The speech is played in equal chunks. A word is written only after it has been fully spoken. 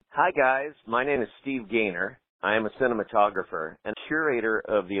Hi guys, my name is Steve Gaynor. I am a cinematographer and curator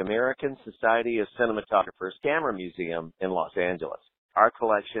of the American Society of Cinematographers Camera Museum in Los Angeles. Our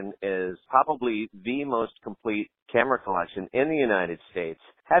collection is probably the most complete camera collection in the United States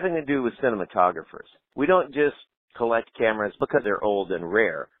having to do with cinematographers. We don't just collect cameras because they're old and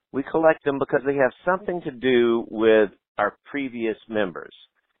rare. We collect them because they have something to do with our previous members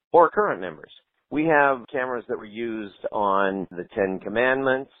or current members. We have cameras that were used on the Ten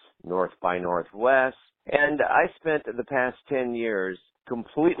Commandments, North by Northwest, and I spent the past 10 years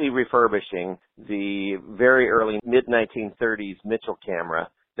completely refurbishing the very early mid-1930s Mitchell camera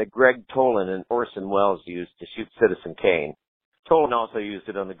that Greg Tolan and Orson Welles used to shoot Citizen Kane. Tolan also used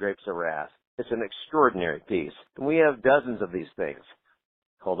it on The Grapes of Wrath. It's an extraordinary piece, and we have dozens of these things.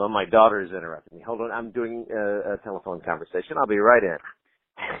 Hold on, my daughter is interrupting me. Hold on, I'm doing a telephone conversation. I'll be right in.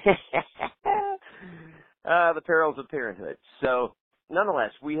 The perils of parenthood. So,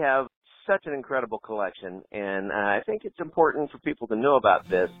 nonetheless, we have such an incredible collection, and I think it's important for people to know about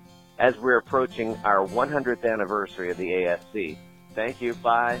this as we're approaching our 100th anniversary of the ASC. Thank you.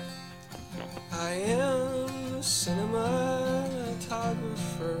 Bye. I am a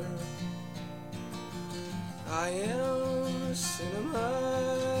cinematographer. I am a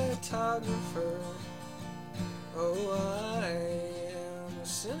cinematographer.